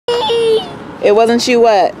It wasn't you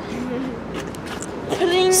what?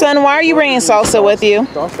 Son, why are you bringing salsa with you?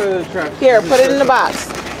 Salsa in the trash. Here, put it in the box.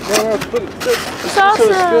 No, put it.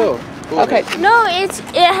 Salsa. Okay. No, it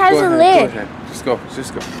has a lid. Go ahead. Just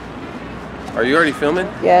go. Are you already filming?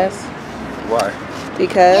 Yes. Why?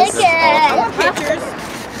 Because. I want pictures.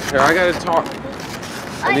 Here, I gotta talk.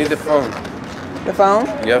 I need the phone. The phone?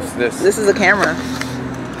 Yes, this. This is a camera.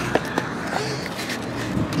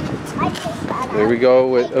 There we go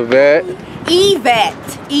with Yvette.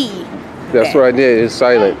 Yvette. E. That's what I did. It's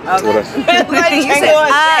silent. That's what I said.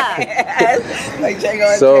 Like Django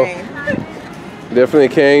and So, Jane. definitely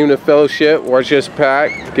came to fellowship. Watch us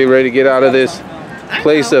pack. Get ready to get out of this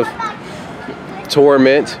place of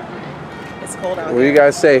torment. It's cold out What do you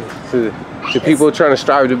guys say to people trying to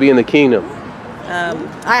strive to be in the kingdom?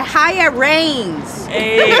 I higher reigns.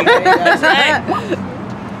 Hey.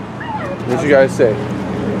 What you guys say?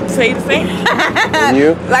 Say the same. And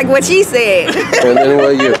you? Like what she said. And then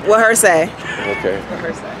what you? What her say? Okay. What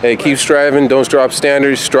her say? Hey, keep striving. Don't drop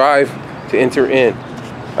standards. Strive to enter in.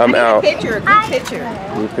 I'm out. Picture, a good picture.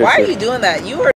 Good Why are picture. you doing that? You were